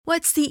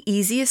What's the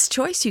easiest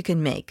choice you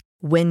can make?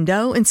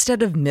 Window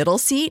instead of middle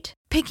seat?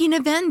 Picking a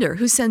vendor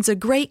who sends a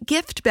great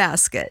gift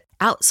basket?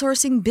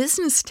 Outsourcing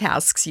business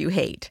tasks you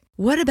hate?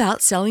 What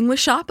about selling with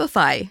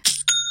Shopify?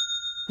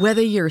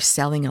 Whether you're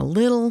selling a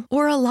little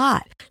or a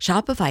lot,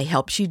 Shopify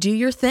helps you do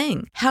your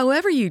thing,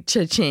 however you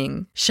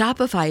cha-ching.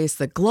 Shopify is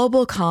the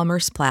global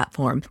commerce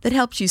platform that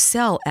helps you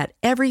sell at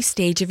every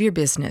stage of your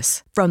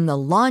business. From the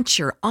launch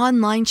your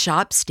online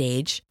shop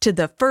stage to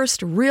the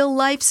first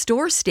real-life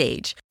store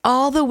stage,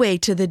 all the way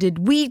to the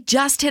did we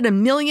just hit a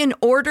million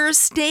orders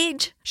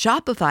stage.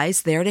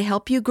 Shopify's there to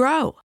help you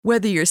grow.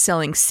 Whether you're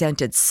selling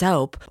scented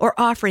soap or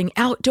offering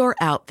outdoor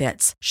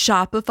outfits,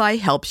 Shopify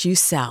helps you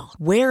sell.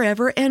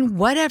 Wherever and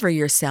whatever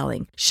you're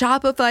selling,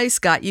 Shopify's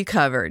got you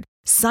covered.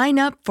 Sign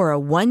up for a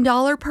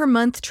 $1 per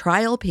month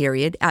trial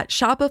period at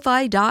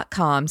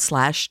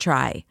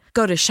shopify.com/try.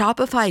 Go to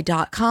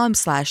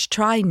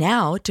shopify.com/try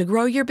now to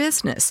grow your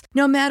business,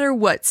 no matter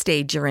what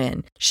stage you're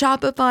in.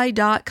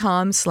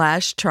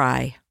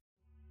 Shopify.com/try.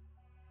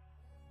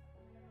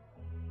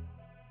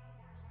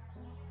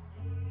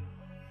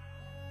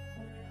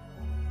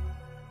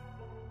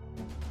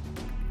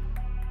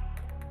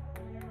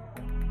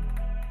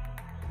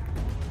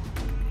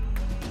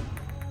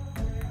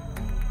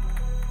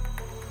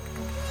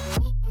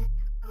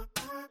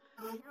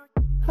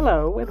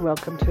 Hello, and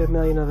welcome to A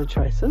Million Other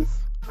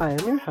Choices. I am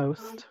your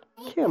host,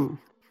 Kim.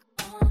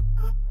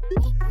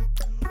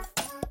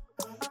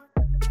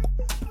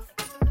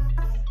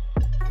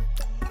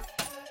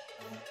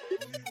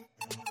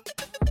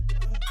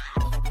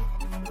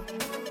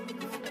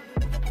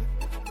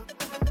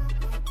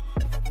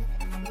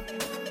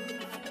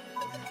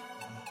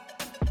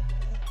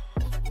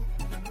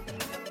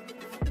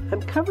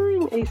 I'm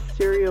covering a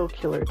serial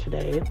killer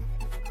today,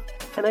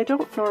 and I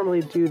don't normally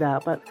do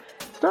that, but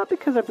it's not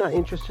because I'm not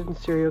interested in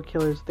serial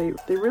killers. They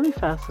really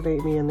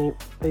fascinate me, and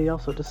they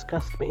also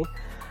disgust me.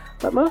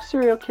 But most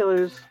serial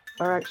killers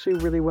are actually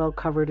really well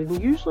covered,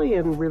 and usually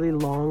in really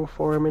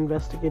long-form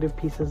investigative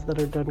pieces that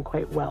are done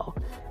quite well.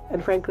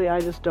 And frankly, I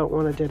just don't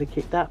want to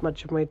dedicate that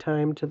much of my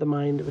time to the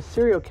mind of a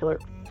serial killer.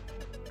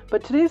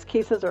 But today's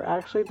cases are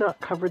actually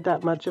not covered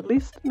that much, at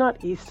least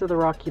not east of the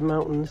Rocky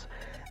Mountains,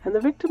 and the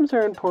victims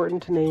are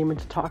important to name and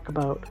to talk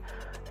about.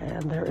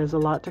 And there is a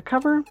lot to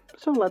cover,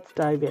 so let's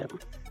dive in.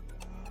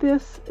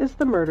 This is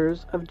the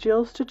murders of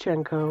Jill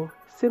Stuchenco,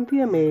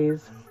 Cynthia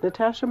Maas,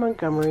 Natasha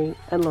Mongomery,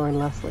 and Loren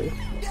Leslie.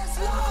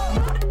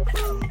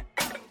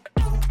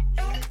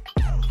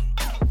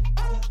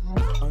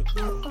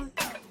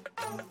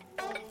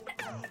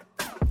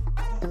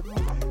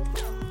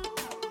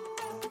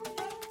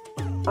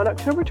 On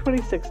October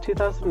 26,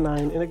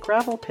 2009, in a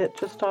gravel pit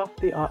just off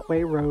the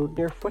Otway Road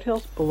near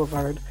Foothills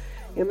Boulevard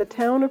in the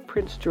town of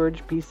Prince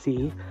George,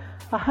 BC,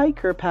 a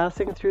hiker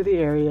passing through the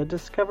area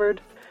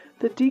discovered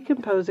the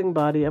decomposing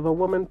body of a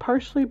woman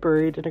partially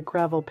buried in a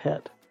gravel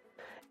pit.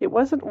 It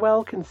wasn't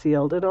well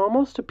concealed and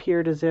almost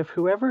appeared as if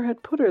whoever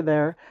had put her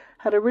there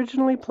had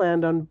originally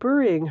planned on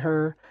burying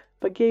her,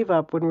 but gave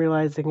up when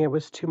realizing it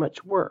was too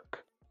much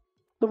work.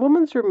 The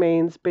woman's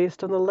remains,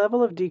 based on the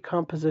level of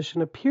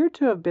decomposition, appeared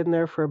to have been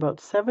there for about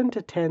 7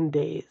 to 10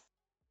 days.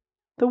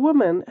 The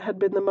woman had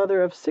been the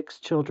mother of 6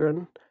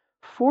 children,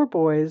 4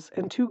 boys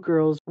and 2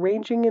 girls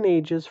ranging in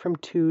ages from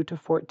 2 to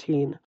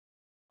 14,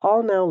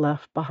 all now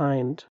left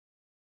behind.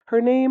 Her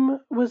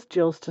name was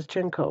Jill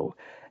Stuchenco,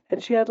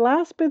 and she had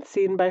last been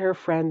seen by her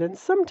friend and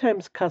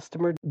sometimes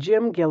customer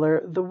Jim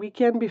Giller the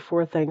weekend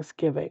before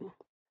Thanksgiving.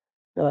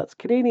 Now that's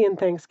Canadian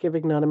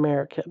Thanksgiving, not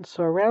American,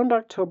 so around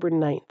October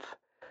 9th.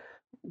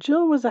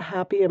 Jill was a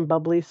happy and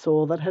bubbly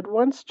soul that had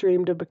once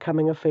dreamed of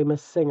becoming a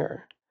famous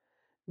singer.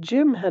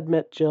 Jim had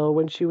met Jill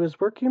when she was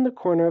working the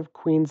corner of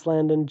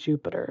Queensland and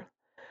Jupiter.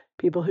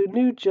 People who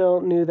knew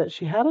Jill knew that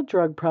she had a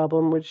drug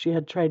problem which she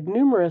had tried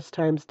numerous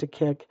times to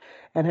kick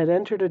and had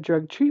entered a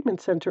drug treatment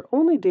center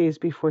only days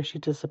before she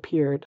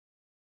disappeared.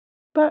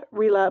 But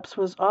relapse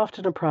was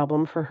often a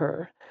problem for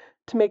her.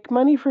 To make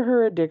money for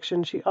her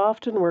addiction, she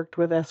often worked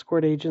with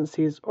escort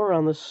agencies or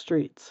on the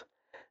streets.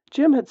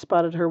 Jim had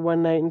spotted her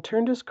one night and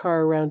turned his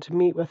car around to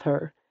meet with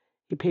her.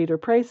 He paid her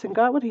price and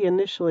got what he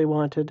initially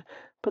wanted,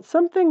 but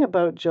something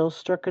about Jill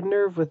struck a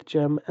nerve with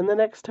Jim, and the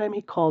next time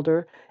he called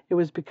her, it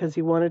was because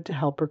he wanted to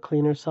help her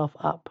clean herself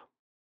up.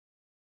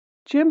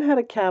 Jim had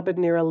a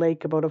cabin near a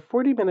lake about a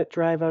 40-minute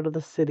drive out of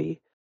the city,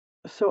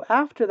 so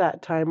after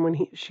that time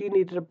when she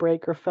needed a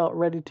break or felt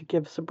ready to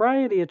give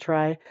sobriety a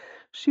try,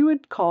 she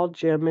would call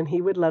Jim and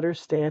he would let her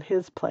stay at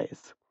his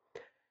place.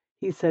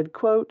 He said,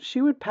 quote, she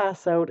would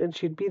pass out and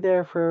she'd be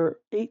there for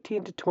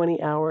 18 to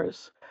 20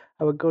 hours.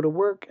 I would go to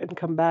work and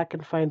come back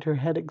and find her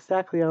head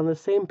exactly on the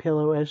same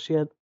pillow as she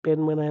had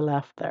been when I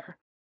left there.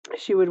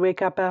 She would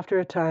wake up after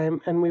a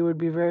time and we would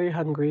be very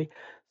hungry,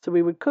 so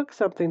we would cook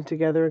something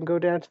together and go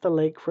down to the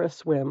lake for a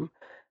swim.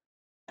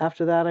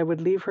 After that, I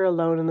would leave her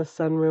alone in the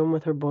sunroom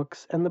with her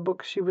books, and the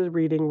books she was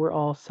reading were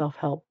all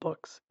self-help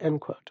books,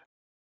 end quote.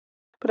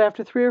 But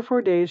after 3 or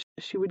 4 days,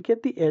 she would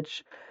get the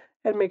itch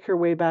and make her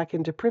way back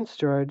into Prince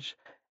George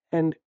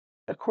and,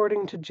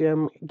 according to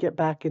Jim, get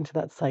back into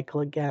that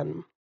cycle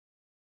again.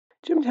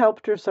 Jim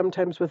helped her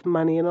sometimes with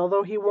money, and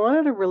although he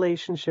wanted a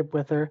relationship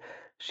with her,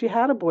 she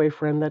had a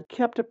boyfriend that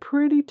kept a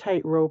pretty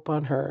tight rope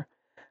on her.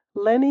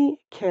 Lenny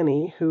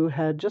Kenny, who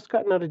had just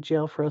gotten out of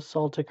jail for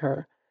assaulting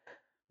her,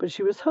 but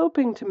she was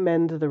hoping to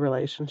mend the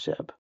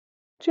relationship.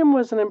 Jim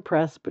wasn't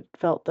impressed, but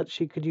felt that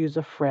she could use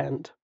a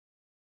friend.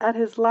 At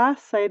his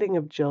last sighting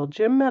of Jill,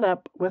 Jim met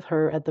up with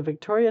her at the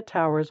Victoria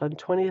Towers on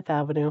 20th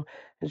Avenue,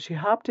 and she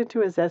hopped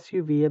into his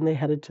SUV and they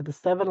headed to the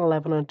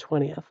 7-Eleven on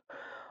 20th.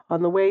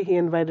 On the way, he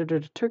invited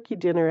her to turkey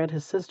dinner at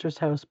his sister's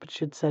house, but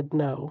she'd said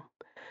no.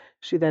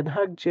 She then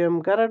hugged Jim,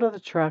 got out of the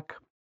truck,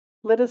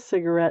 lit a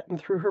cigarette, and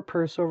threw her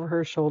purse over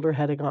her shoulder,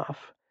 heading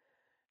off.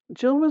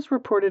 Jill was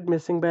reported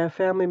missing by a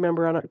family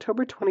member on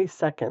October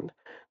 22nd,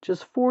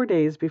 just 4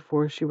 days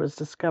before she was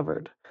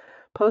discovered.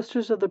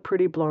 Posters of the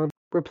pretty blonde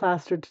were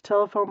plastered to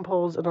telephone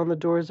poles and on the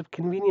doors of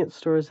convenience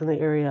stores in the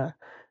area.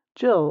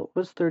 Jill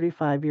was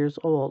 35 years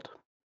old.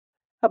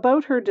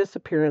 About her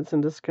disappearance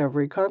and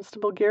discovery,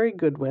 Constable Gary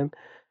Goodwin,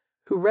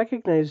 who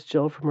recognized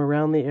Jill from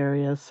around the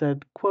area,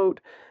 said, quote,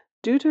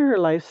 "Due to her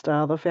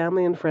lifestyle, the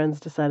family and friends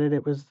decided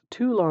it was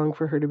too long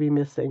for her to be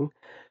missing.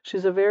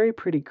 She's a very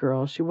pretty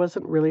girl. She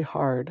wasn't really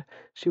hard.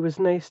 She was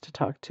nice to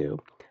talk to.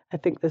 I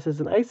think this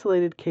is an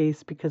isolated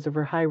case because of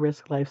her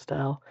high-risk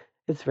lifestyle.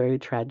 It's very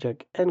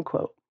tragic." End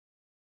quote.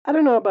 I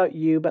don't know about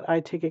you, but I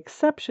take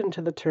exception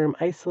to the term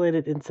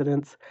isolated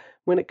incidents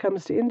when it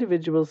comes to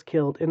individuals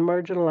killed in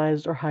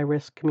marginalized or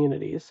high-risk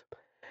communities.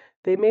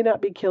 They may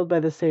not be killed by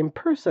the same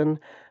person,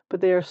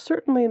 but they are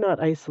certainly not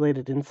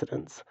isolated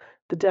incidents.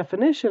 The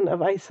definition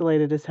of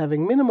isolated is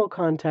having minimal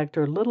contact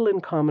or little in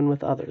common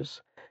with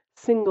others,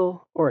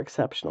 single or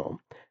exceptional,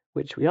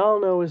 which we all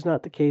know is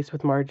not the case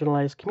with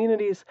marginalized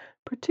communities,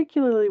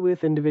 particularly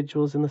with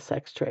individuals in the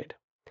sex trade.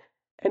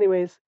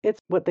 Anyways, it's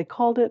what they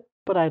called it,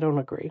 but I don't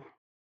agree.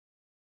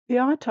 The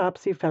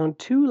autopsy found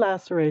 2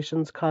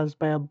 lacerations caused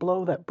by a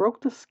blow that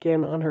broke the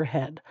skin on her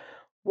head,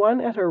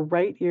 one at her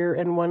right ear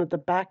and one at the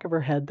back of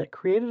her head that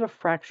created a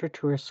fracture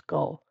to her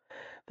skull.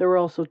 There were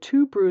also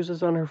 2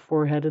 bruises on her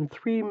forehead and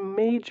 3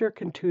 major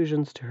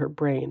contusions to her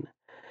brain.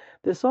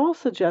 This all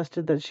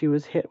suggested that she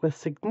was hit with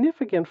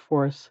significant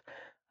force,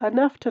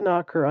 enough to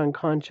knock her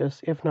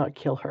unconscious, if not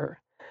kill her.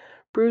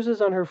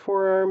 Bruises on her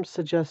forearms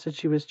suggested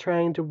she was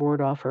trying to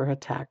ward off her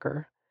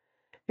attacker.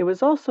 It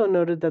was also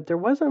noted that there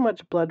wasn't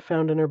much blood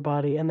found in her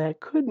body, and that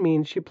could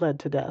mean she bled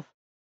to death,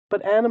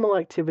 but animal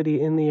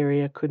activity in the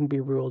area couldn't be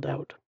ruled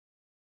out.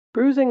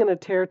 Bruising and a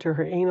tear to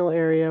her anal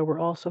area were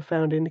also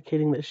found,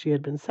 indicating that she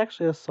had been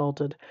sexually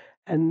assaulted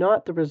and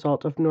not the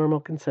result of normal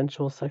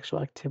consensual sexual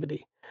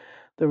activity.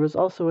 There was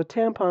also a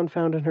tampon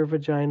found in her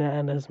vagina,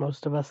 and as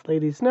most of us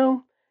ladies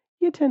know,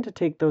 you tend to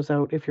take those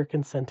out if you're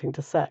consenting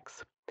to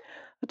sex.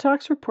 A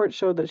tox report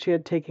showed that she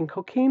had taken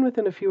cocaine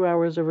within a few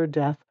hours of her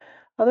death.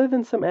 Other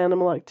than some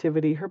animal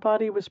activity, her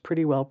body was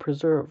pretty well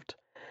preserved.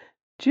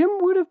 Jim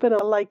would have been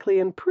a likely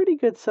and pretty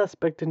good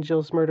suspect in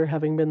Jill's murder,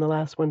 having been the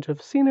last one to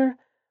have seen her,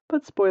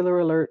 but spoiler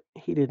alert,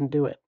 he didn't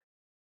do it.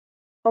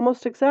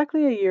 Almost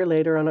exactly a year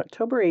later, on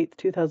October 8,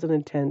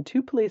 2010,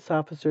 2 police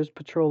officers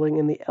patrolling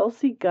in the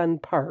Elsie Gunn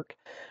Park,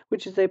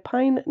 which is a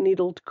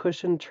pine-needled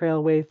cushioned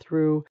trailway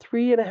through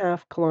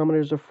 3.5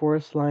 kilometers of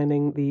forest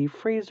lining the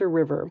Fraser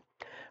River,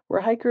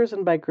 where hikers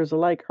and bikers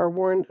alike are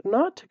warned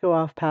not to go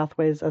off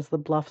pathways as the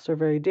bluffs are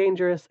very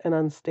dangerous and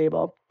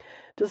unstable,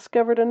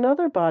 discovered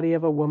another body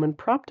of a woman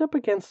propped up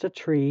against a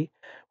tree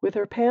with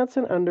her pants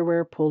and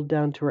underwear pulled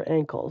down to her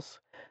ankles.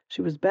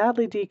 She was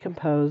badly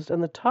decomposed,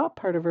 and the top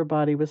part of her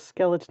body was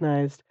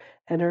skeletonized,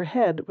 and her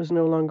head was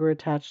no longer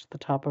attached to the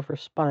top of her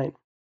spine.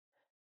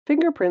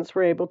 Fingerprints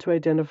were able to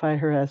identify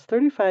her as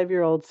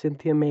 35-year-old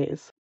Cynthia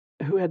Maas,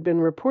 who had been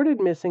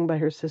reported missing by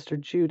her sister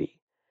Judy.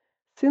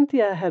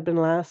 Cynthia had been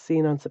last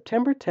seen on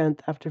September 10th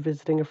after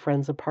visiting a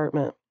friend's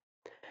apartment.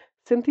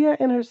 Cynthia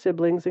and her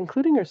siblings,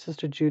 including her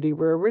sister Judy,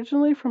 were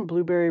originally from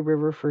Blueberry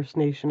River First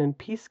Nation in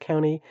Peace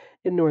County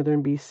in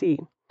northern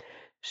BC.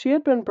 She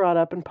had been brought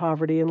up in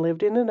poverty and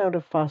lived in and out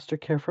of foster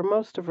care for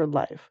most of her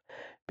life.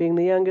 Being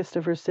the youngest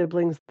of her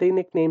siblings, they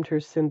nicknamed her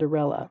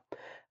Cinderella.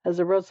 As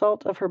a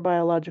result of her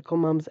biological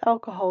mom's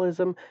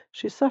alcoholism,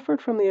 she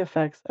suffered from the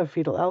effects of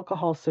fetal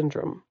alcohol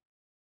syndrome.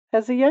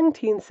 As a young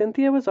teen,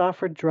 Cynthia was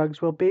offered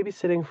drugs while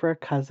babysitting for a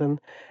cousin,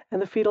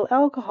 and the fetal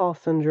alcohol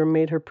syndrome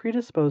made her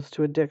predisposed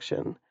to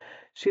addiction.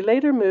 She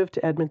later moved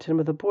to Edmonton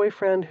with a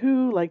boyfriend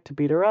who liked to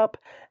beat her up,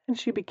 and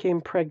she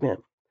became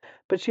pregnant.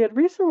 But she had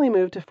recently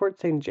moved to Fort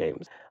St.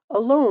 James,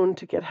 alone,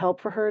 to get help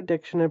for her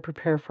addiction and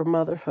prepare for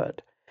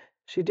motherhood.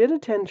 She did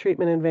attend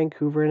treatment in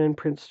Vancouver and in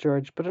Prince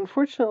George, but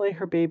unfortunately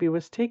her baby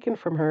was taken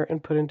from her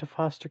and put into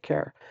foster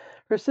care.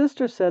 Her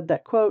sister said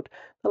that, quote,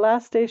 the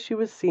last day she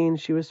was seen,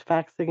 she was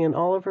faxing in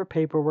all of her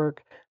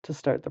paperwork to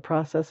start the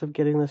process of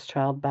getting this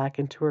child back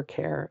into her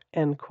care,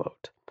 end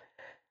quote.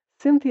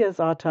 Cynthia's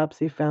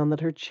autopsy found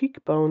that her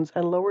cheekbones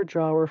and lower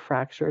jaw were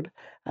fractured,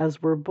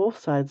 as were both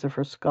sides of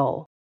her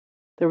skull.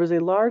 There was a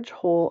large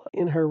hole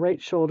in her right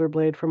shoulder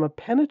blade from a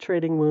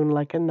penetrating wound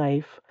like a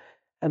knife,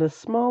 and a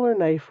smaller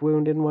knife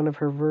wound in one of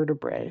her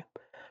vertebrae.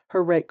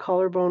 Her right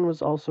collarbone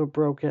was also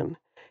broken.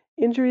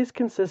 injuries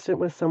consistent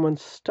with someone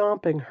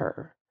stomping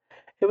her.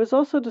 It was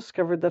also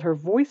discovered that her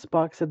voice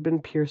box had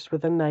been pierced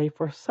with a knife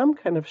or some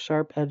kind of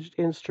sharp-edged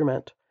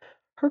instrument.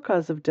 Her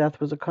cause of death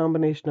was a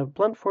combination of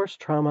blunt force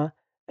trauma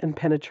and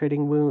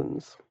penetrating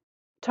wounds.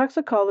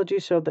 Toxicology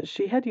showed that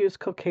she had used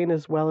cocaine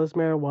as well as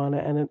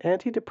marijuana and an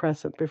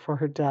antidepressant before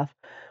her death,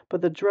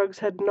 but the drugs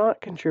had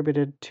not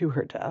contributed to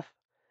her death.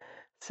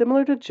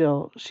 Similar to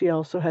Jill, she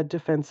also had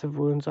defensive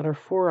wounds on her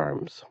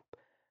forearms.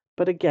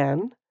 But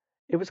again,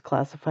 it was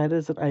classified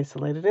as an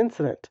isolated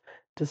incident,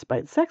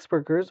 despite sex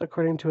workers,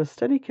 according to a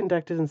study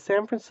conducted in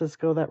San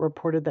Francisco that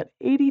reported that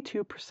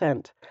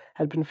 82%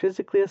 had been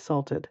physically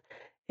assaulted,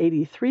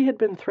 83% had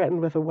been threatened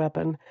with a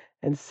weapon,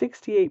 and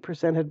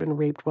 68% had been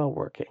raped while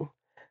working.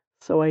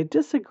 So I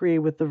disagree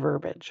with the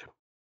verbiage.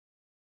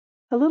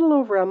 A little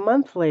over a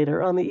month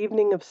later, on the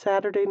evening of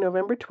Saturday,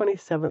 November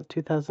 27,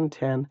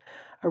 2010,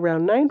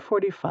 around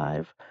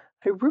 9:45,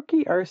 a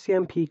rookie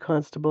RCMP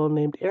constable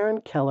named Aaron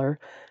Keller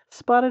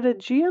spotted a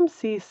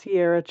GMC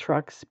Sierra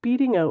truck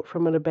speeding out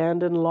from an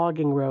abandoned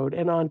logging road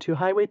and onto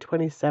Highway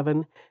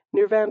 27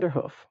 near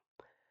Vanderhoof.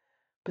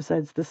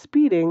 Besides the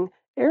speeding,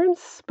 Aaron's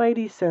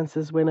spidey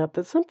senses went up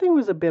that something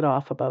was a bit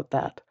off about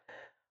that.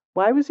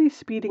 Why was he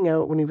speeding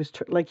out when he was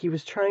he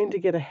was trying to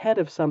get ahead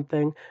of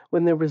something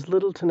when there was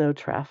little to no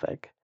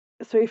traffic?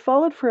 So he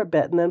followed for a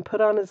bit and then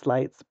put on his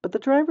lights, but the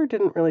driver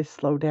didn't really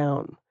slow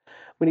down.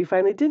 When he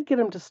finally did get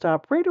him to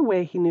stop, right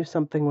away he knew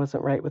something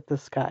wasn't right with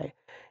this guy.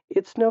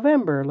 It's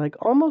November, like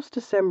almost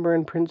December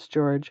in Prince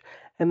George,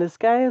 and this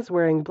guy is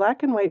wearing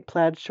black and white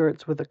plaid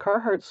shorts with a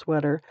Carhartt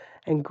sweater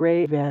and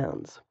gray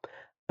Vans.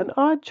 An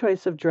odd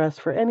choice of dress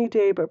for any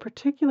day, but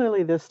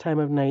particularly this time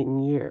of night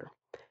and year.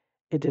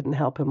 It didn't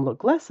help him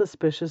look less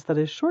suspicious that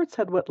his shorts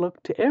had what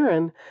looked to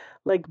Aaron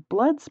like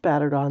blood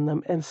spattered on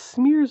them and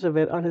smears of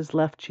it on his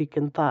left cheek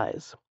and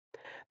thighs.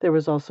 There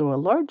was also a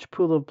large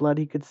pool of blood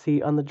he could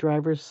see on the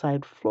driver's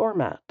side floor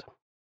mat.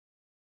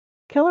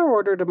 Keller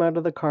ordered him out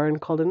of the car and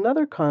called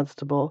another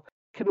constable,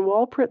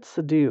 Kinwalprit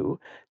Sadhu,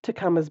 to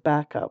come as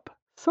backup.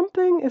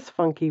 Something is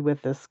funky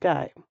with this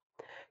guy.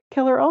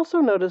 Keller also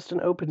noticed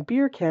an open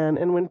beer can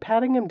and when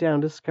patting him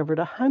down discovered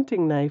a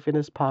hunting knife in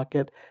his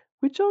pocket,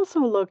 which also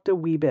looked a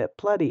wee bit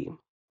bloody.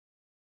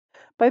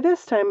 By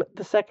this time,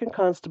 the second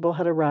constable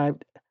had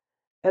arrived,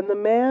 and the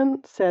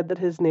man said that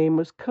his name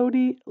was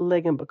Cody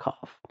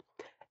Legenbikoff,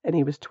 and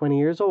he was 20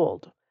 years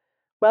old.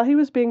 While he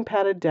was being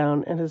patted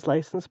down and his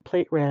license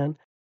plate ran,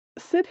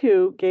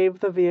 Sidhu gave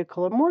the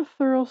vehicle a more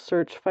thorough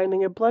search,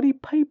 finding a bloody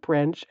pipe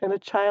wrench and a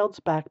child's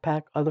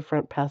backpack on the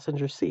front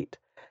passenger seat.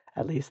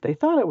 At least they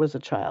thought it was a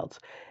child's.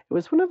 It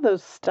was one of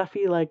those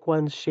stuffy-like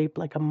ones shaped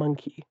like a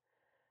monkey.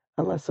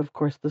 Unless, of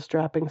course, the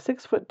strapping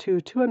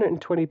 6'2",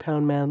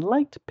 220-pound man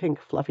liked pink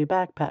fluffy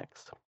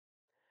backpacks.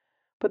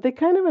 But they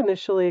kind of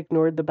initially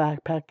ignored the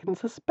backpack and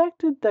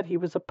suspected that he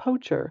was a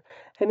poacher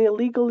and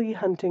illegally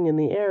hunting in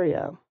the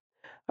area.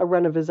 A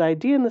run of his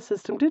ID in the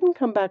system didn't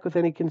come back with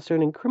any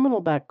concerning criminal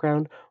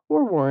background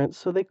or warrants,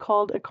 so they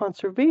called a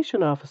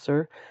conservation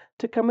officer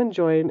to come and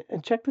join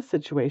and check the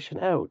situation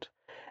out.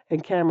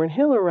 And Cameron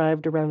Hill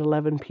arrived around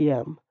 11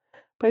 p.m.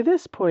 By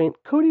this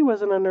point, Cody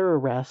wasn't under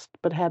arrest,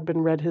 but had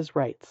been read his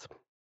rights.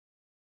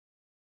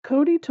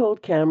 Cody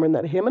told Cameron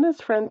that him and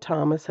his friend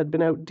Thomas had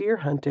been out deer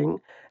hunting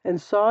and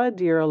saw a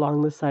deer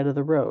along the side of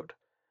the road.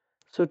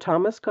 So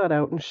Thomas got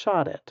out and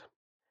shot it.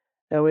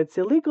 Now, it's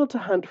illegal to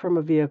hunt from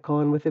a vehicle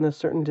and within a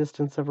certain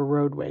distance of a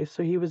roadway,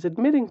 so he was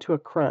admitting to a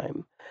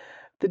crime.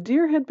 The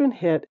deer had been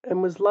hit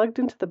and was lugged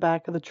into the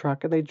back of the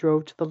truck, and they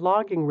drove to the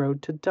logging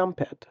road to dump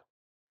it.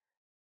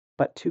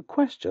 But 2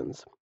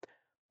 questions.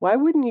 Why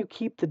wouldn't you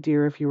keep the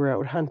deer if you were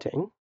out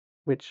hunting?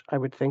 Which I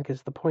would think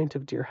is the point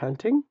of deer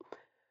hunting.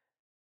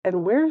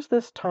 And where's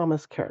this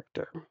Thomas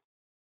character?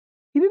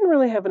 He didn't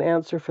really have an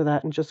answer for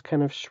that and just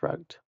kind of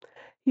shrugged.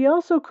 He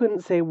also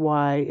couldn't say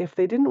why, if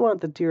they didn't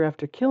want the deer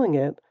after killing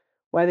it,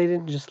 why they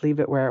didn't just leave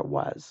it where it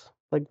was.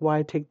 Like,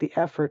 why take the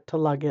effort to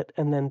lug it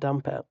and then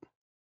dump it?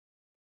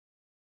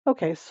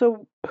 Okay,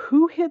 so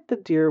who hit the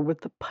deer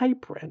with the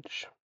pipe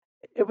wrench?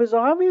 It was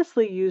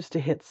obviously used to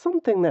hit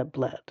something that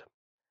bled.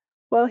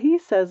 Well, he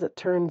says it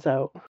turns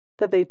out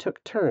that they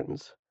took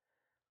turns.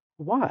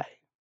 Why?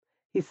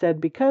 He said,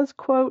 because,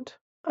 quote,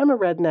 I'm a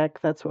redneck,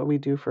 that's what we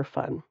do for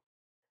fun.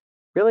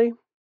 Really?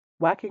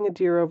 Whacking a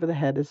deer over the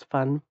head is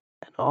fun,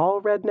 and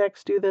all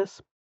rednecks do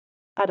this?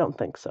 I don't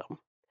think so.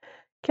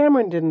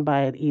 Cameron didn't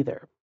buy it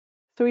either.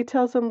 So he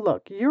tells him,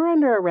 look, you're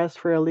under arrest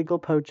for illegal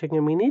poaching,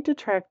 and we need to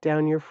track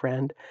down your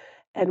friend,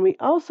 and we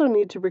also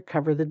need to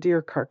recover the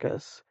deer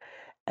carcass.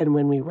 And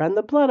when we run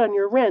the blood on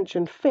your wrench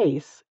and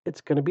face,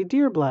 it's going to be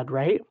deer blood,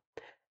 right?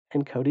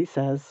 And Cody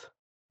says,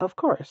 of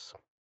course.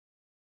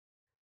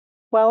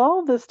 While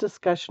all this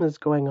discussion is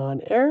going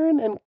on, Aaron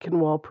and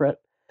Kinwalprit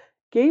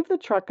gave the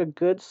truck a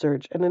good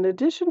search, and in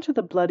addition to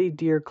the bloody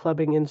deer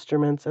clubbing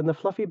instruments and the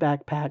fluffy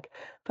backpack,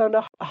 found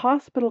a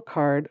hospital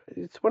card.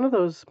 It's one of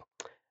those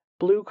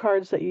blue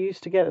cards that you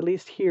used to get, at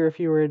least here, if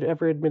you were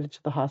ever admitted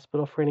to the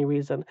hospital for any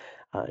reason.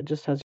 It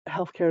just has your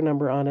healthcare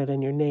number on it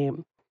and your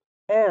name.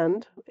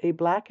 And a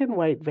black and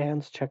white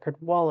Vans checkered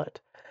wallet.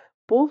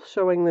 both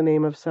showing the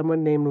name of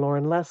someone named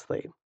Loren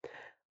Leslie.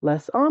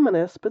 Less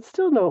ominous, but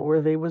still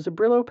noteworthy, was a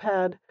Brillo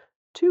pad,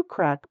 2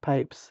 crack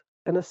pipes,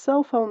 and a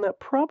cell phone that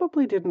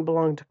probably didn't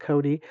belong to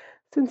Cody,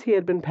 since he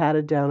had been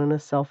patted down and a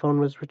cell phone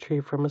was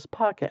retrieved from his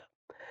pocket.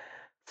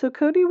 So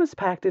Cody was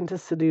packed into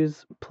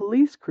Sidhu's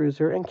police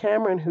cruiser, and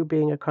Cameron, who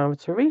being a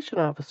conservation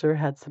officer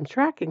had some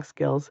tracking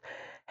skills,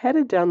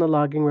 headed down the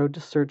logging road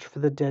to search for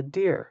the dead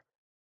deer.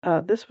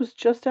 This was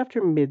just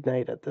after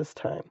midnight at this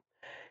time.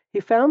 He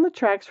found the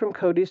tracks from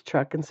Cody's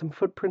truck and some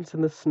footprints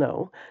in the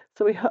snow,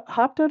 so he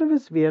hopped out of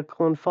his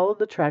vehicle and followed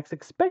the tracks,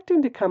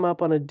 expecting to come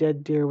up on a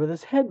dead deer with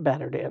his head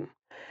battered in.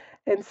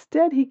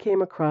 Instead, he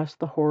came across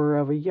the horror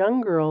of a young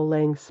girl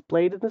laying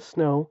splayed in the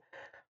snow,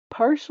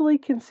 partially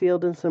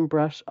concealed in some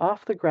brush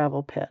off the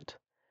gravel pit.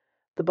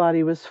 The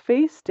body was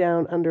face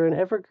down under an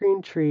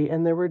evergreen tree,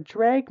 and there were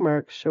drag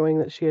marks showing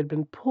that she had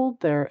been pulled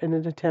there in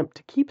an attempt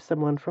to keep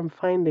someone from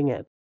finding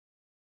it.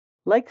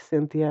 Like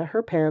Cynthia,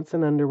 her pants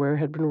and underwear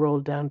had been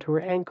rolled down to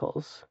her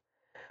ankles.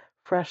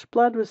 Fresh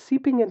blood was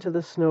seeping into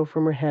the snow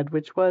from her head,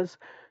 which was,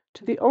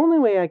 to the only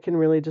way I can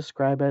really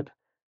describe it,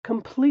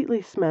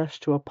 completely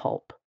smashed to a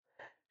pulp.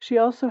 She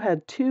also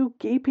had 2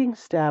 gaping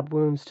stab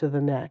wounds to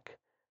the neck.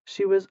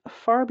 She was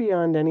far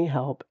beyond any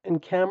help,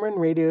 and Cameron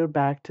radioed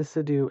back to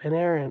Sidhu and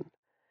Aaron.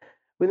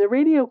 When the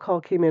radio call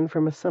came in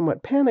from a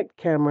somewhat panicked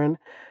Cameron,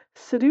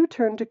 Sidhu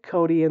turned to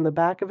Cody in the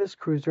back of his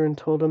cruiser and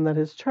told him that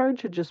his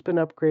charge had just been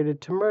upgraded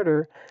to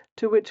murder,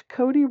 to which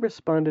Cody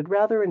responded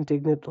rather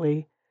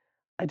indignantly,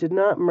 "I did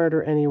not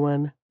murder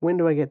anyone. When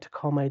do I get to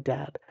call my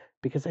dad?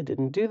 Because I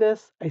didn't do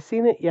this. I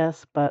seen it,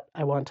 yes, but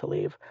I want to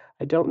leave.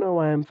 I don't know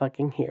why I'm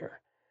fucking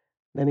here."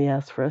 Then he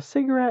asked for a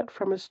cigarette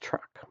from his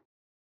truck.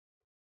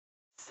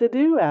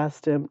 Sidhu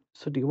asked him,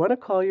 "So do you want to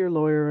call your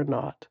lawyer or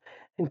not?"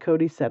 And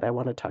Cody said, "I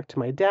want to talk to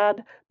my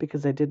dad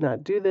because I did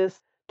not do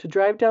this. To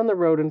drive down the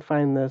road and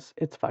find this,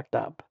 it's fucked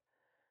up."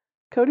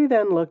 Cody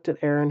then looked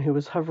at Aaron, who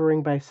was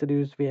hovering by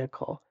Sidhu's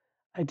vehicle.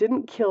 "I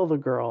didn't kill the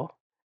girl."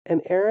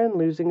 And Aaron,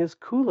 losing his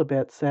cool a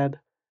bit, said,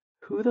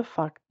 "Who the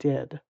fuck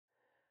did?"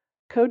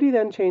 Cody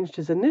then changed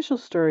his initial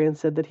story and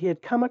said that he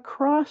had come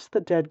across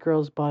the dead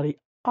girl's body,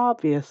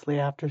 obviously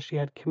after she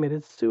had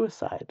committed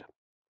suicide.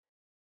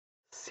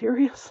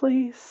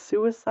 Seriously?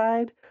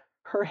 Suicide?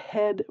 Her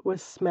head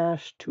was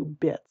smashed to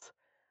bits.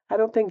 I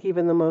don't think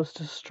even the most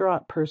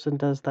distraught person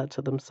does that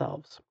to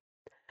themselves.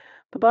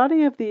 The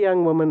body of the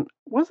young woman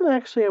wasn't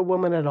actually a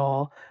woman at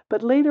all,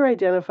 but later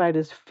identified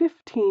as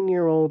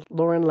 15-year-old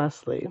Loren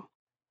Leslie.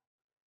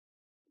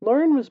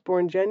 Loren was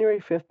born January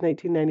 5,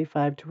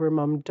 1995, to her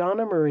mom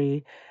Donna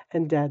Marie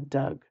and dad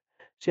Doug.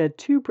 She had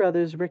 2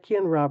 brothers, Ricky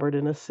and Robert,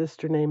 and a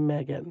sister named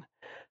Megan.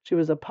 She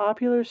was a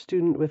popular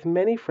student with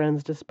many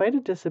friends despite a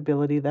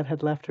disability that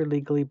had left her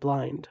legally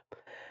blind.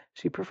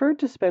 She preferred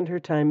to spend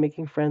her time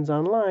making friends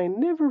online,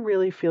 never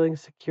really feeling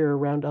secure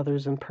around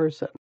others in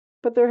person.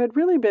 But there had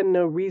really been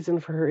no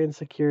reason for her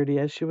insecurity,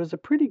 as she was a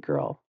pretty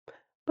girl.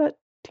 But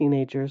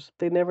teenagers,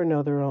 they never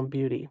know their own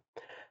beauty.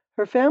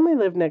 Her family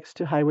lived next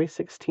to Highway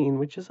 16,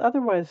 which is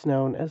otherwise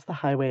known as the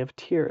Highway of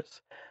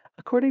Tears.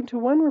 According to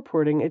one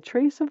reporting, a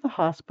trace of the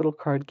hospital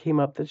card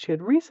came up that she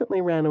had recently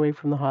ran away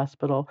from the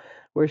hospital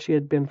where she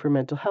had been for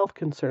mental health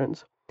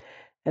concerns,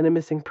 and a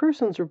missing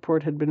persons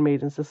report had been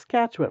made in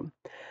Saskatchewan.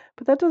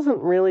 But that doesn't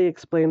really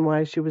explain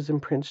why she was in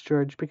Prince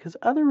George, because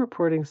other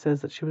reporting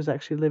says that she was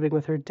actually living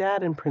with her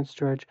dad in Prince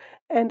George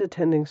and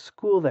attending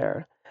school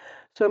there.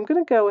 So I'm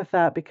going to go with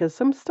that because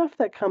some stuff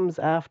that comes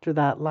after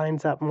that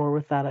lines up more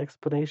with that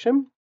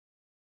explanation.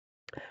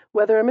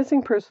 Whether a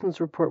missing persons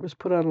report was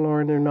put on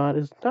Loren or not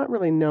is not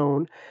really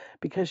known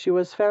because she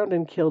was found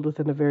and killed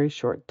within a very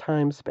short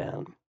time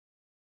span.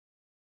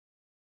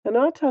 An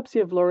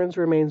autopsy of Loren's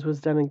remains was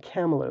done in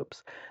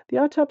Kamloops. The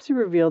autopsy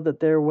revealed that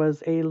there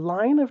was a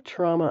line of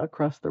trauma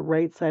across the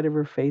right side of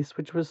her face,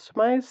 which was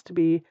surmised to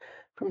be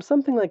from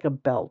something like a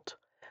belt,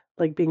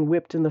 like being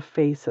whipped in the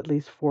face at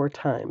least 4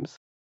 times.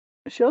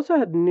 She also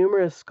had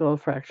numerous skull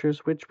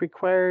fractures, which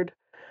required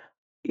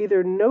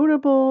either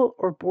notable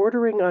or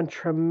bordering on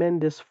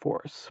tremendous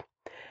force.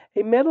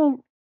 A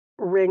metal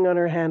ring on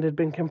her hand had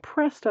been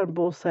compressed on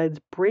both sides,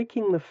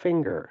 breaking the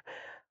finger.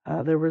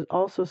 There was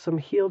also some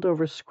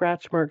healed-over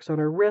scratch marks on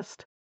her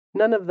wrist.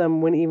 None of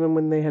them, even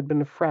when they had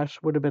been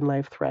fresh, would have been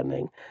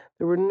life-threatening.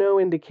 There were no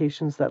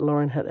indications that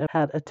Loren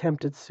had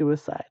attempted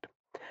suicide.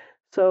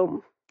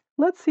 So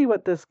let's see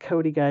what this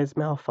Cody guy's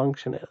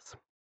malfunction is.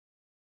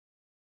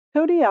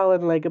 Cody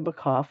Allen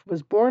Legabakoff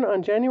was born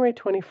on January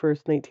 21,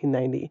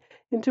 1990,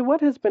 into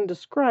what has been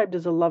described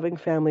as a loving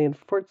family in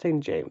Fort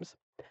St. James.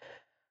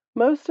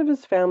 Most of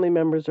his family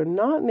members are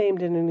not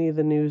named in any of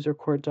the news or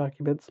court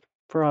documents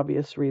for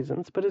obvious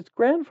reasons, but his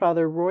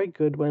grandfather, Roy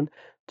Goodwin,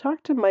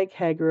 talked to Mike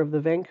Hager of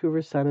the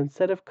Vancouver Sun and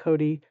said of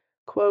Cody,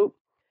 quote,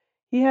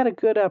 "He had a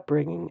good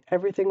upbringing.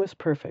 Everything was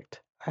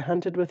perfect. I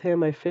hunted with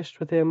him. I fished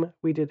with him.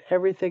 We did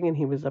everything, and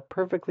he was a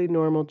perfectly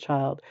normal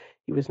child.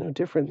 He was no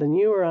different than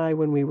you or I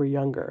when we were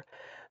younger.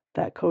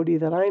 That Cody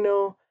that I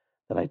know,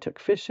 that I took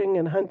fishing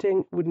and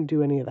hunting, wouldn't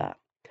do any of that.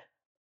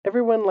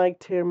 Everyone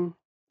liked him.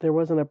 There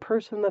wasn't a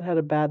person that had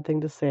a bad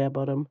thing to say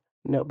about him.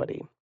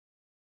 Nobody.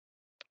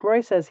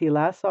 Roy says he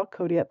last saw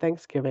Cody at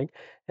Thanksgiving,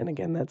 and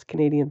again, that's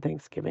Canadian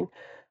Thanksgiving,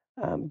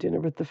 dinner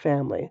with the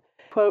family.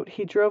 Quote,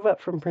 he drove up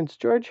from Prince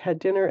George, had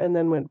dinner, and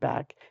then went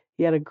back.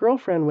 He had a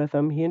girlfriend with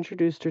him. He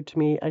introduced her to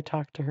me. I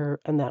talked to her,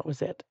 and that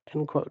was it.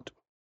 End quote.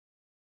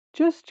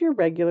 Just your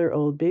regular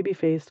old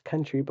baby-faced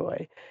country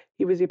boy.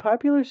 He was a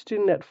popular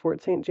student at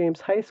Fort St.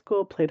 James High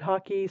School, played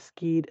hockey,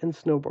 skied, and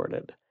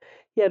snowboarded.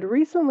 He had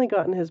recently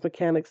gotten his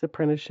mechanic's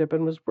apprenticeship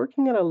and was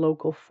working at a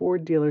local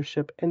Ford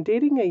dealership and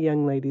dating a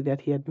young lady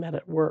that he had met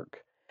at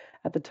work.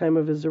 At the time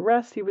of his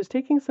arrest, he was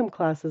taking some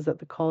classes at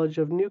the College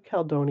of New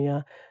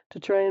Caledonia to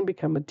try and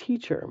become a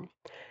teacher.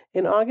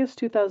 In August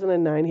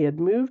 2009, he had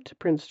moved to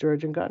Prince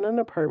George and gotten an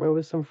apartment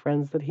with some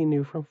friends that he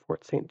knew from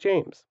Fort St.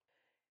 James.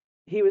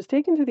 He was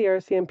taken to the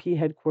RCMP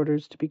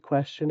headquarters to be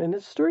questioned, and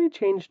his story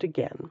changed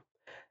again.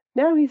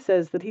 Now he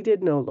says that he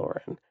did know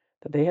Loren,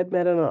 that they had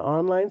met on an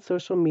online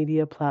social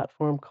media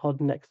platform called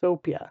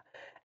Nexopia,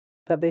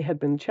 that they had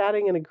been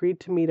chatting and agreed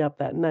to meet up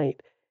that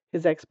night.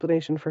 His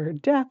explanation for her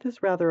death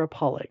is rather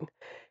appalling.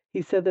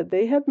 He said that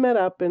they had met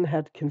up and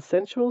had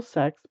consensual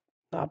sex,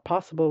 not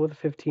possible with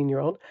a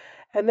 15-year-old,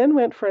 and then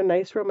went for a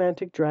nice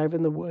romantic drive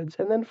in the woods,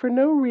 and then for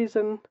no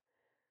reason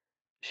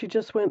she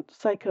just went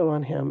psycho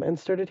on him and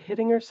started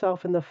hitting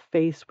herself in the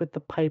face with the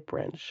pipe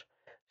wrench.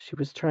 She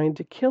was trying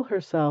to kill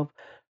herself,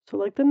 so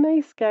like the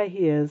nice guy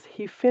he is,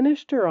 he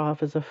finished her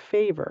off as a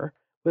favor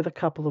with a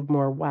couple of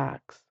more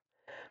whacks.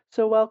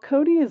 So while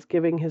Cody is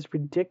giving his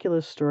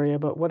ridiculous story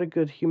about what a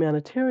good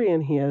humanitarian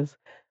he is,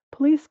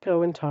 police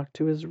go and talk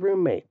to his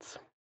roommates.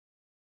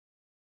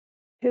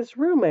 His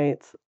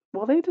roommates,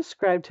 well, they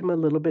described him a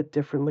little bit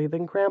differently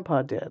than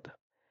Grandpa did.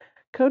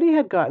 Cody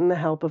had gotten the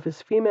help of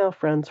his female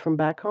friends from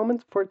back home in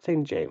Fort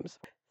St. James,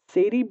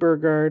 Sadie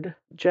Burgard,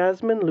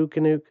 Jasmine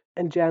Lukanuk,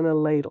 and Jana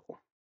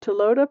Ladle, to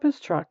load up his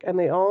truck, and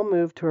they all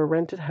moved to a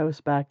rented house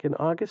back in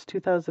August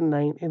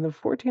 2009 in the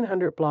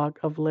 1400 block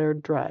of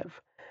Laird Drive.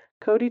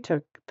 Cody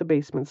took the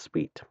basement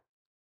suite.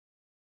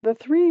 The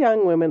three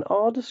young women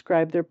all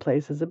described their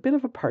place as a bit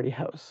of a party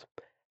house.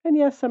 And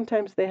yes,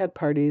 sometimes they had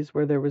parties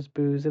where there was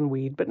booze and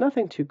weed, but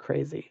nothing too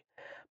crazy.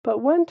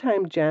 But one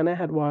time Jana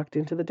had walked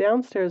into the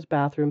downstairs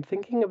bathroom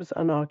thinking it was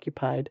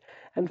unoccupied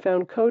and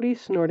found Cody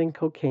snorting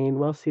cocaine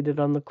while seated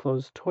on the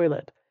closed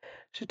toilet.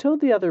 She told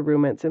the other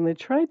roommates and they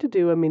tried to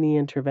do a mini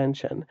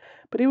intervention,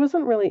 but he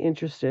wasn't really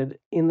interested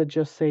in the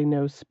just say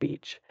no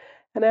speech.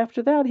 And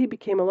after that he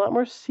became a lot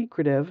more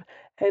secretive,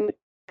 and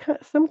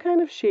some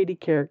kind of shady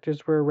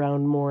characters were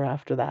around more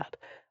after that.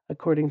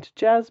 According to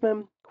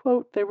Jasmine,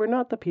 quote, they were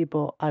not the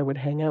people I would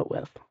hang out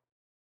with.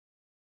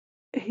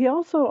 He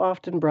also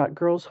often brought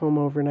girls home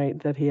overnight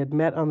that he had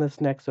met on this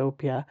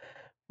Nexopia,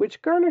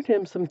 which garnered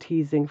him some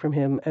teasing from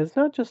him as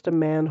not just a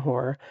man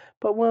whore,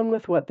 but one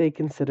with what they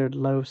considered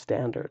low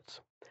standards.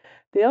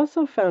 They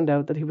also found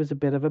out that he was a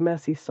bit of a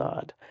messy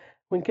sod.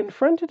 When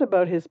confronted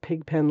about his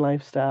pigpen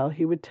lifestyle,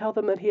 he would tell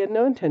them that he had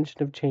no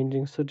intention of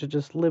changing, so to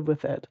just live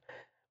with it,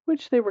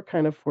 which they were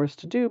kind of forced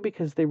to do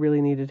because they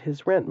really needed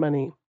his rent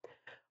money.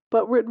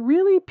 But what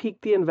really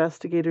piqued the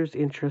investigators'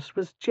 interest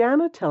was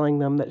Jana telling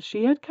them that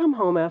she had come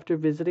home after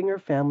visiting her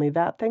family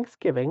that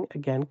Thanksgiving,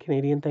 again,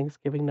 Canadian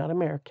Thanksgiving, not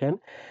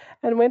American,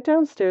 and went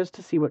downstairs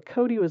to see what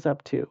Cody was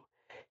up to.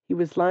 He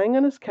was lying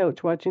on his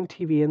couch watching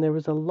TV, and there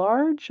was a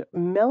large,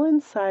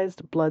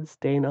 melon-sized blood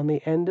stain on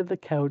the end of the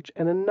couch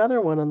and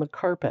another one on the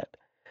carpet.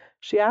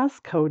 She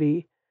asked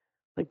Cody,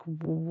 like,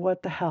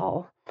 what the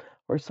hell,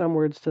 or some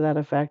words to that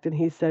effect, and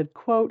he said,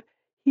 quote,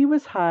 he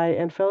was high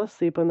and fell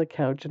asleep on the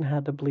couch and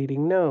had a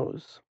bleeding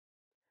nose.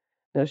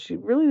 Now, she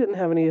really didn't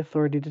have any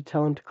authority to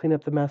tell him to clean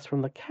up the mess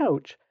from the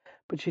couch,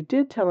 but she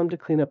did tell him to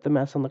clean up the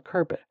mess on the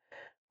carpet,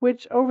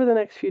 which over the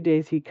next few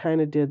days he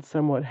kind of did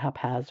somewhat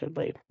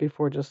haphazardly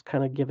before just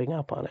kind of giving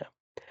up on it.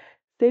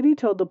 Sadie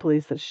told the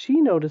police that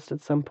she noticed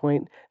at some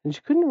point, and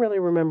she couldn't really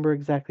remember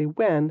exactly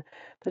when,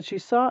 that she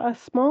saw a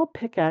small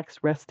pickaxe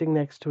resting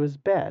next to his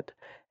bed.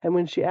 And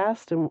when she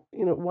asked him,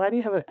 why do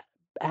you have an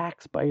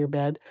axe by your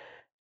bed?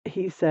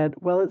 He said,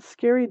 well, it's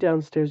scary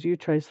downstairs. You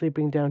try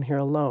sleeping down here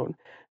alone.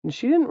 And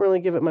she didn't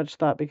really give it much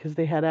thought because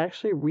they had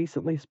actually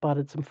recently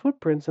spotted some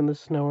footprints in the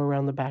snow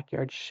around the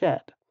backyard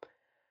shed.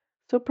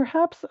 So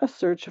perhaps a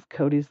search of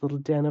Cody's little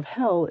den of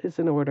hell is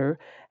in order,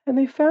 and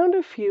they found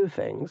a few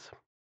things.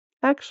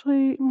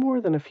 Actually, more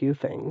than a few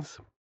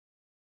things.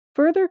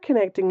 Further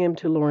connecting him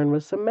to Loren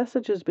was some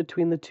messages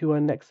between the two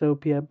on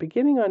Nexopia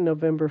beginning on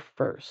November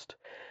 1st.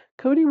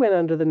 Cody went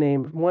under the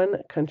name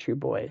One Country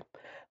Boy.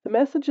 The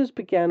messages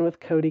began with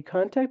Cody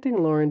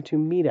contacting Loren to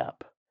meet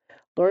up.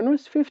 Loren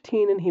was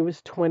 15 and he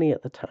was 20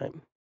 at the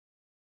time.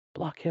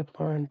 Block him,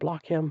 Loren,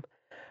 block him.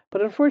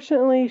 But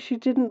unfortunately, she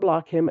didn't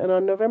block him, and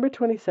on November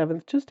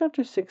 27th, just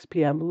after 6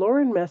 p.m.,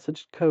 Loren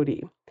messaged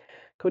Cody.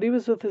 Cody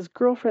was with his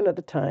girlfriend at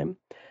the time,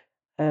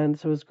 and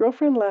so his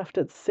girlfriend left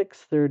at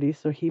 6:30,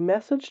 so he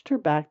messaged her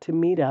back to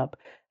meet up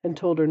and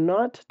told her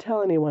not to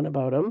tell anyone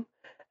about him.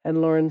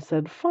 And Loren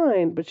said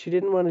fine, but she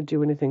didn't want to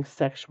do anything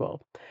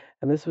sexual.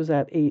 And this was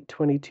at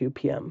 8:22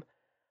 p.m.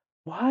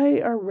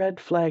 Why are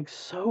red flags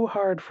so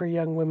hard for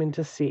young women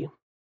to see?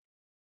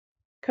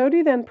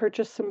 Cody then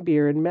purchased some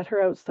beer and met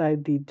her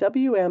outside the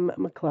W.M.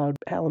 McLeod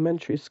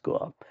Elementary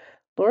School.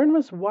 Loren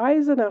was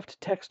wise enough to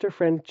text her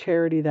friend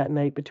Charity that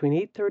night between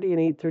 8:30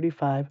 and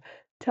 8:35,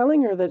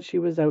 telling her that she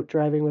was out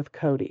driving with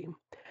Cody.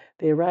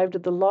 They arrived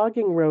at the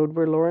logging road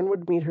where Loren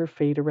would meet her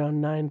fate around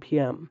 9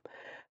 p.m.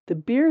 The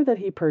beer that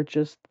he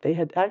purchased, they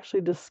had actually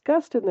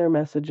discussed in their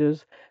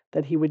messages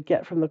that he would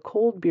get from the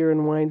cold beer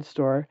and wine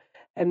store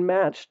and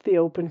matched the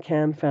open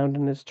can found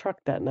in his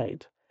truck that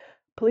night.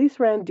 Police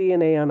ran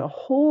DNA on a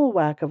whole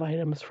whack of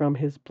items from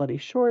his bloody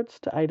shorts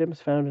to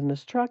items found in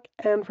his truck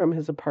and from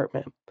his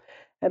apartment,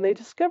 and they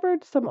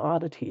discovered some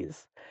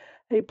oddities.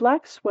 A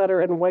black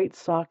sweater and white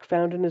sock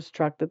found in his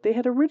truck that they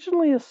had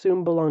originally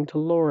assumed belonged to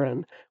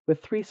Loren,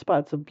 with 3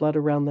 spots of blood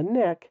around the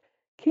neck,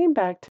 came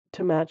back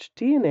to match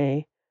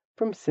DNA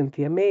from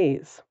Cynthia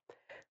Maas.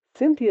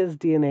 Cynthia's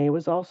DNA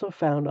was also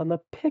found on the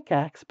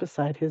pickaxe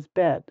beside his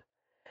bed.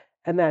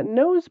 And that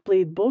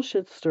nosebleed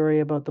bullshit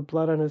story about the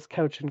blood on his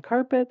couch and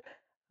carpet,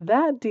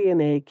 that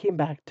DNA came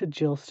back to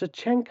Jill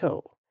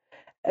Stuchenco.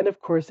 And of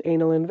course,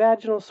 anal and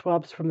vaginal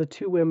swabs from the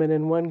 2 women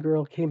and 1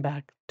 girl came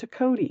back to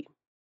Cody.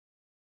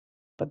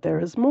 But there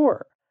is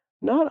more.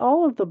 Not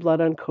all of the blood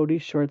on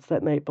Cody's shorts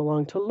that night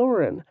belonged to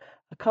Loren.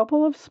 A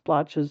couple of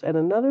splotches and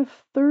another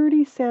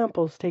 30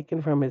 samples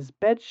taken from his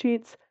bed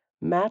sheets,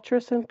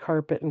 mattress and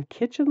carpet and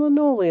kitchen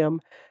linoleum,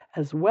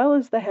 as well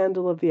as the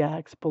handle of the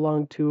axe,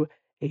 belonged to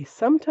a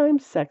sometime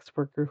sex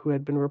worker who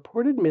had been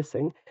reported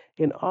missing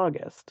in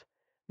August,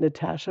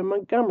 Natasha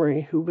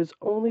Mongomery, who was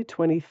only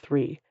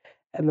 23,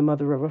 and the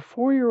mother of a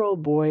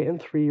 4-year-old boy and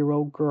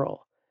 3-year-old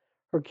girl.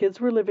 Her kids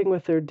were living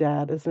with their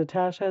dad as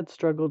Natasha had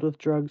struggled with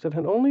drugs and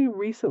had only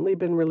recently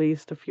been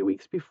released a few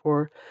weeks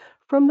before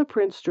from the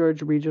Prince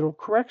George Regional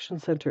Correction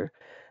Center,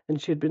 and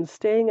she had been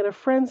staying at a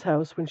friend's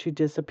house when she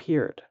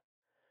disappeared.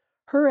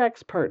 Her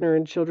ex-partner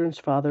and children's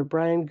father,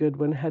 Brian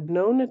Goodwin, had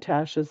known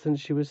Natasha since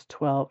she was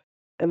 12,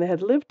 and they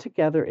had lived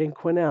together in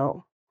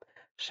Quesnel.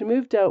 She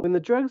moved out when the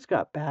drugs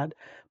got bad,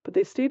 but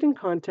they stayed in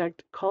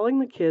contact, calling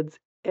the kids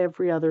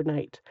every other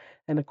night.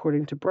 And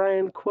according to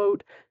Brian,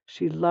 quote,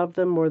 she loved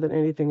them more than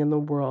anything in the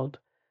world.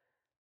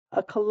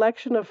 A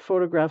collection of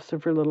photographs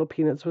of her little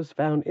peanuts was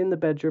found in the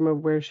bedroom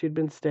of where she had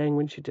been staying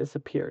when she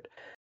disappeared.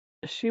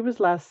 She was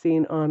last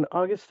seen on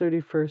August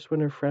 31st when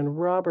her friend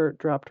Robert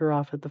dropped her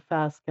off at the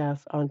Fast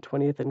Gas on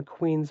 20th and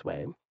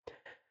Queensway.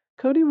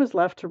 Cody was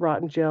left to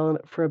rot in jail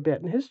for a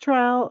bit, and his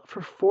trial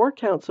for 4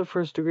 counts of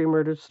first-degree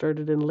murder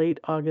started in late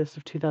August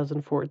of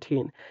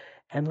 2014.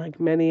 And like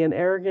many an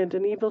arrogant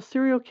and evil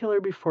serial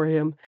killer before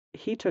him,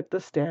 he took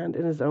the stand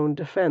in his own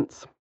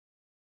defense.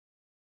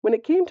 When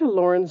it came to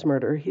Loren's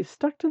murder, he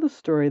stuck to the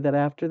story that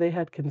after they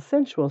had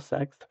consensual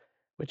sex,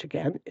 which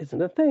again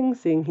isn't a thing,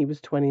 seeing he was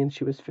 20 and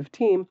she was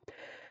 15,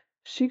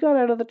 she got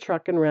out of the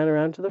truck and ran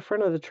around to the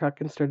front of the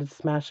truck and started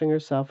smashing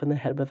herself in the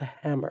head with a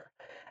hammer.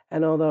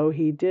 And although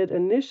he did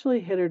initially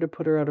hit her to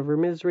put her out of her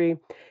misery,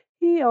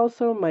 he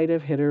also might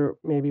have hit her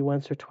maybe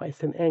once or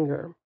twice in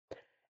anger.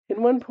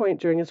 In one point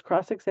during his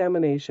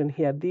cross-examination,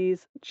 he had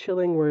these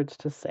chilling words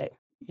to say.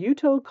 You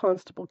told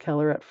Constable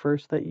Keller at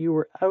first that you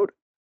were out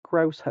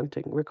grouse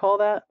hunting. Recall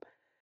that?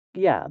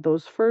 Yeah, the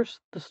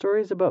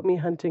stories about me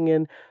hunting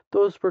in,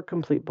 those were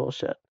complete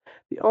bullshit.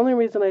 The only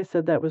reason I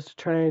said that was to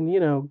try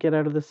and, get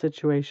out of the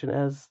situation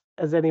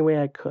as any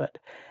way I could.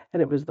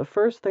 And it was the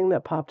first thing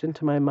that popped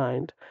into my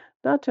mind.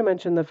 Not to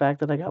mention the fact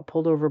that I got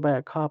pulled over by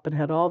a cop and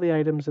had all the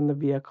items in the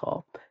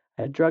vehicle.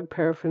 I had drug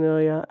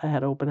paraphernalia, I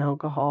had open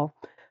alcohol,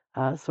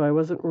 so I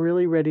wasn't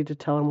really ready to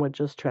tell him what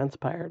just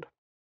transpired.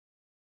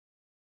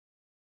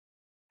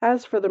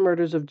 As for the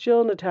murders of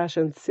Jill, Natasha,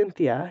 and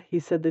Cynthia, he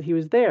said that he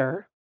was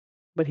there,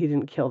 but he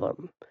didn't kill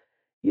them.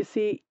 You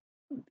see,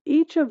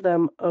 each of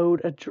them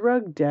owed a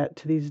drug debt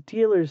to these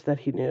dealers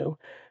that he knew,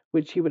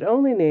 which he would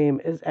only name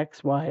as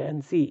X, Y,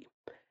 and Z.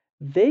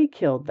 They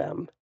killed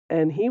them,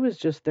 and he was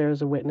just there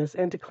as a witness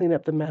and to clean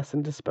up the mess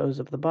and dispose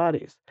of the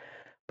bodies.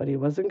 But he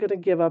wasn't going to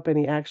give up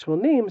any actual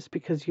names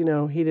because, he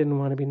didn't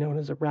want to be known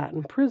as a rat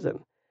in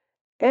prison.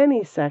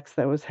 Any sex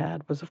that was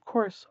had was, of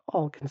course,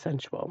 all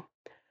consensual.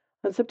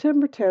 On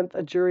September 10th,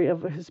 a jury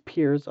of his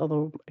peers,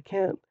 although I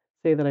can't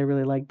say that I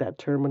really like that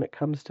term when it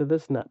comes to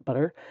this nut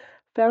butter,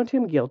 found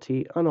him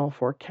guilty on all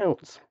 4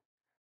 counts.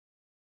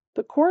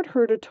 The court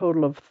heard a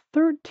total of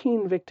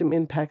 13 victim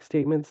impact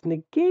statements,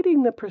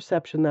 negating the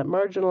perception that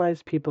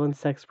marginalized people and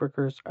sex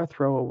workers are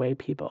throwaway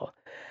people.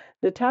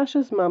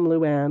 Natasha's mom,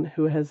 Luann,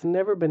 who has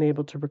never been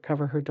able to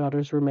recover her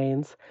daughter's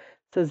remains,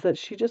 says that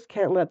she just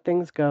can't let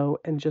things go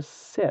and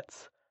just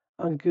sits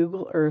on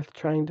Google Earth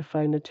trying to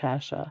find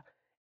Natasha.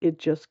 It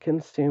just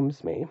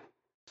consumes me.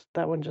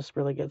 That one just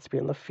really gets me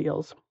in the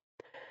feels.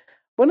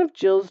 One of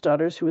Jill's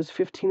daughters, who was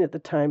 15 at the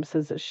time,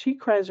 says that she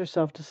cries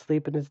herself to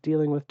sleep and is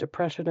dealing with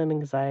depression and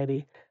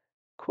anxiety.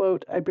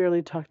 Quote, I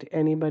barely talk to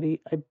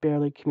anybody. I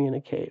barely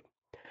communicate.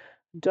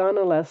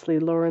 Donna Leslie,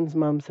 Loren's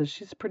mom, says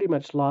she's pretty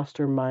much lost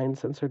her mind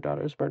since her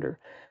daughter's murder.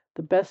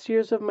 The best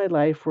years of my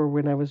life were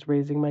when I was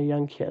raising my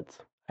young kids.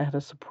 I had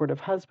a supportive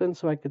husband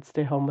so I could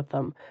stay home with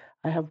them.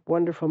 I have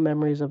wonderful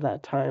memories of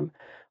that time.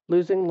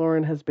 Losing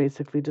Loren has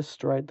basically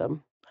destroyed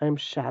them. I am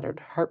shattered,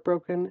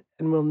 heartbroken,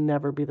 and will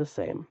never be the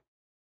same.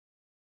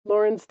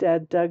 Loren's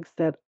dad, Doug,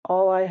 said,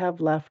 "All I have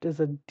left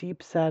is a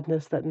deep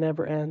sadness that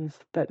never ends,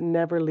 that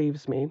never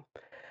leaves me."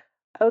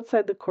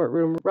 Outside the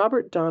courtroom,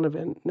 Robert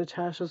Donovan,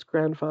 Natasha's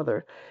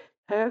grandfather,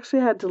 I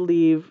actually had to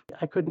leave.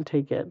 I couldn't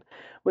take it.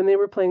 When they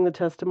were playing the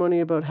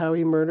testimony about how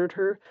he murdered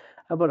her,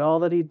 about all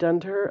that he'd done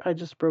to her, I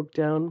just broke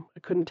down.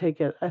 I couldn't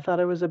take it. I thought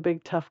I was a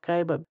big tough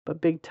guy, but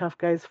big tough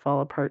guys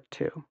fall apart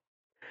too.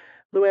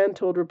 Luann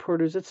told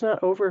reporters, "It's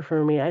not over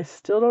for me. I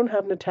still don't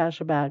have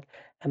Natasha back,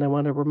 and I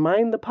want to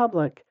remind the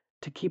public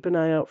to keep an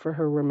eye out for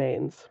her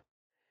remains."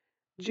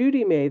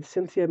 Judy Mays,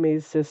 Cynthia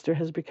Mays' sister,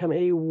 has become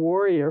a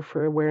warrior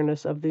for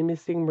awareness of the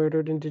missing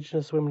murdered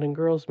Indigenous women and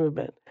girls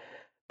movement.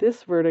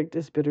 This verdict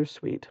is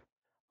bittersweet.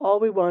 All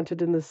we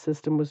wanted in this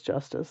system was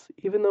justice.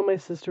 Even though my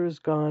sister is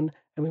gone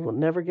and we will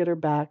never get her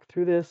back,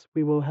 through this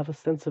we will have a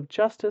sense of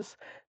justice,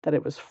 that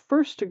it was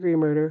first-degree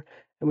murder,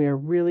 and we are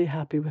really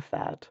happy with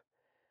that.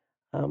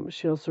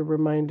 She also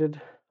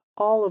reminded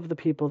all of the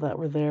people that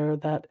were there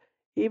that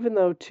even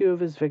though 2 of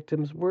his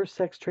victims were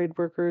sex trade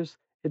workers,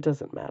 it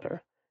doesn't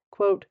matter.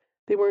 Quote,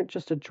 "They weren't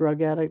just a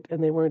drug addict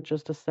and they weren't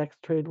just a sex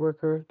trade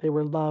worker. They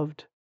were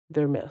loved.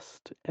 They're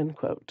missed." End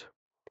quote.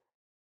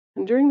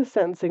 And during the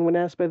sentencing, when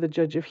asked by the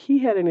judge if he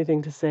had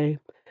anything to say,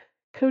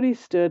 Cody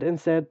stood and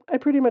said, "I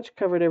pretty much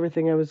covered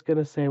everything I was going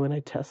to say when I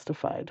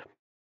testified."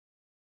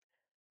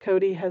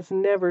 Cody has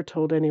never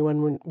told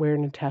anyone where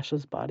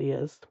Natasha's body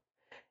is.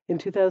 In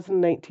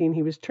 2019,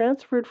 he was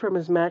transferred from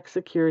his max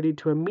security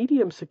to a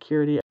medium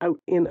security out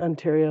in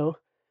Ontario.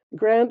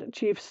 Grand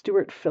Chief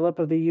Stuart Phillip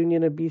of the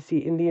Union of BC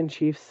Indian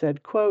Chiefs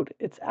said, quote,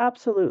 "It's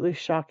absolutely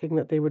shocking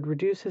that they would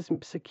reduce his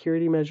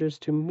security measures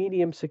to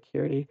medium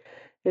security.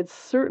 It's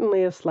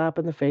certainly a slap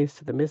in the face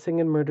to the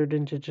missing and murdered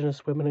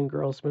Indigenous women and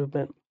girls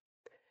movement."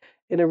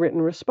 In a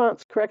written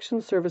response,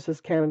 Corrections Services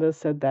Canada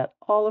said that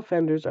all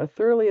offenders are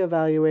thoroughly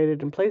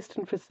evaluated and placed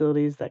in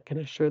facilities that can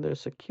assure their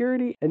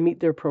security and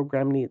meet their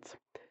program needs.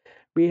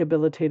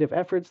 Rehabilitative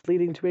efforts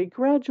leading to a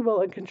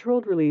gradual and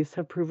controlled release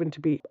have proven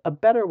to be a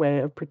better way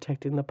of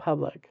protecting the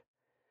public.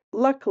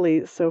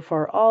 Luckily, so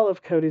far, all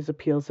of Cody's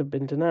appeals have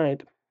been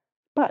denied.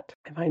 But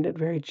I find it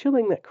very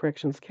chilling that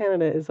Corrections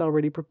Canada is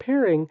already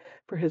preparing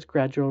for his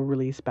gradual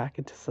release back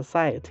into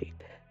society.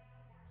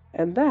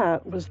 And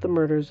that was the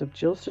murders of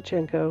Jill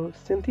Stuchenco,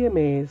 Cynthia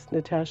Mays,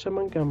 Natasha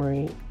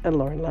Mongomery, and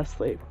Loren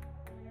Leslie.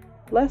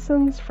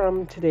 Lessons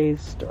from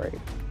today's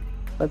story.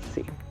 Let's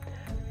see.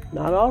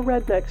 Not all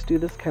rednecks do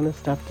this kind of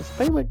stuff,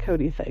 despite what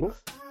Cody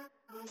thinks.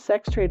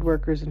 Sex trade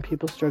workers and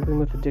people struggling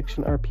with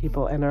addiction are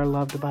people and are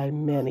loved by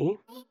many.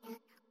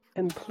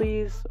 And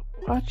please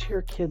watch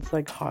your kids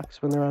like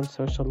hawks when they're on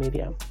social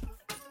media.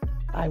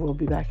 I will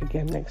be back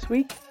again next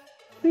week.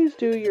 Please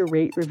do your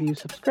rate, review,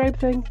 subscribe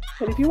thing.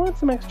 And if you want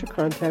some extra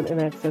content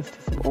and access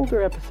to some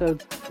older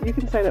episodes, you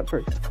can sign up for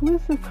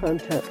exclusive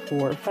content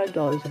for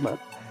 $5 a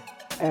month.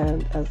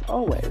 And as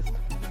always,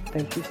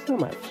 thank you so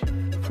much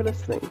for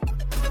listening.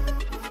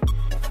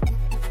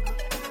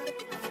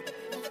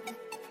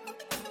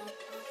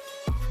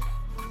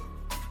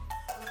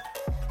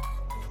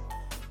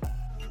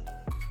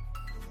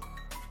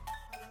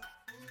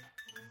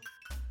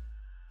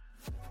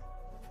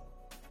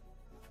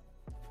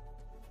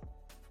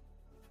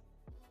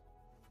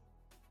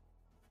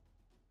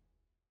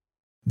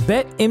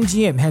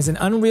 BetMGM has an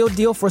unreal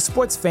deal for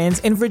sports fans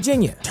in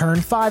Virginia. Turn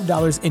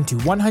 $5 into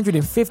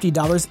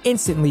 $150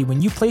 instantly when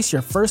you place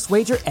your first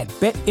wager at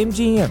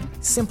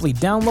BetMGM. Simply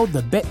download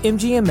the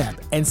BetMGM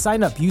app and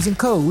sign up using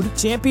code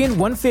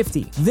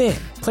Champion150. Then,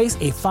 place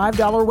a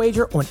 $5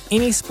 wager on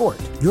any sport.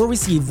 You'll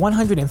receive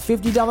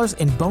 $150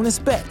 in bonus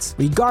bets,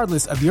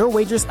 regardless of your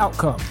wager's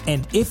outcome.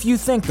 And if you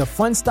think the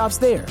fun stops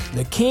there,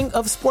 the King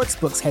of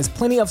Sportsbooks has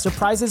plenty of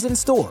surprises in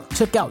store.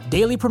 Check out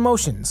daily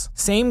promotions,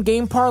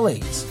 same-game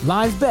parlays,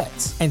 live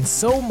bets, and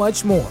so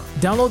much more.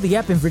 Download the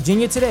app in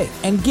Virginia today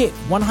and get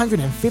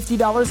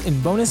 $150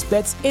 in bonus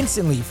bets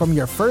instantly from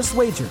your first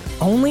wager.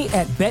 Only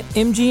at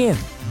BetMGM.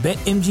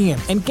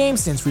 BetMGM and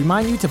GameSense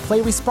remind you to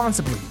play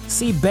responsibly.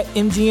 See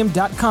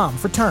BetMGM.com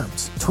for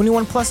terms.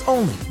 21 plus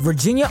only.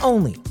 Virginia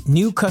only.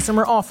 New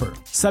customer offer.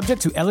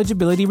 Subject to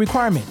eligibility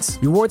requirements.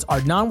 Rewards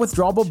are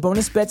non-withdrawable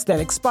bonus bets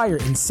that expire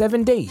in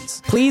 7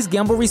 days. Please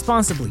gamble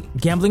responsibly.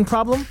 Gambling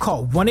problem?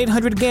 Call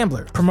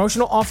 1-800-GAMBLER.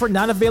 Promotional offer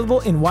not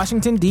available in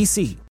Washington,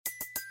 D.C.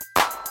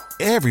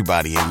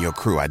 Everybody in your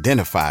crew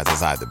identifies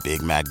as either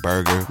Big Mac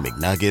Burger,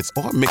 McNuggets,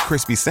 or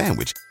McCrispy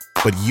Sandwich.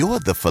 But you're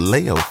the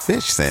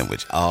Filet-O-Fish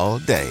Sandwich all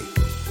day.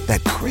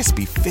 That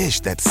crispy fish,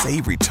 that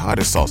savory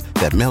tartar sauce,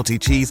 that melty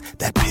cheese,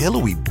 that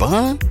pillowy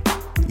bun.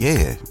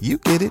 Yeah, you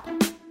get it.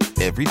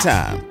 Every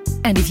time.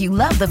 And if you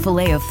love the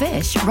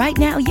Filet-O-Fish, right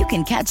now you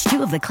can catch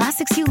 2 of the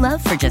classics you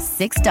love for just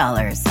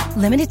 $6.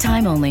 Limited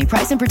time only.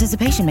 Price and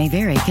participation may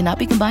vary. Cannot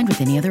be combined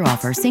with any other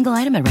offer. Single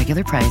item at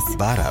regular price.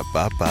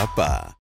 Ba-da-ba-ba-ba.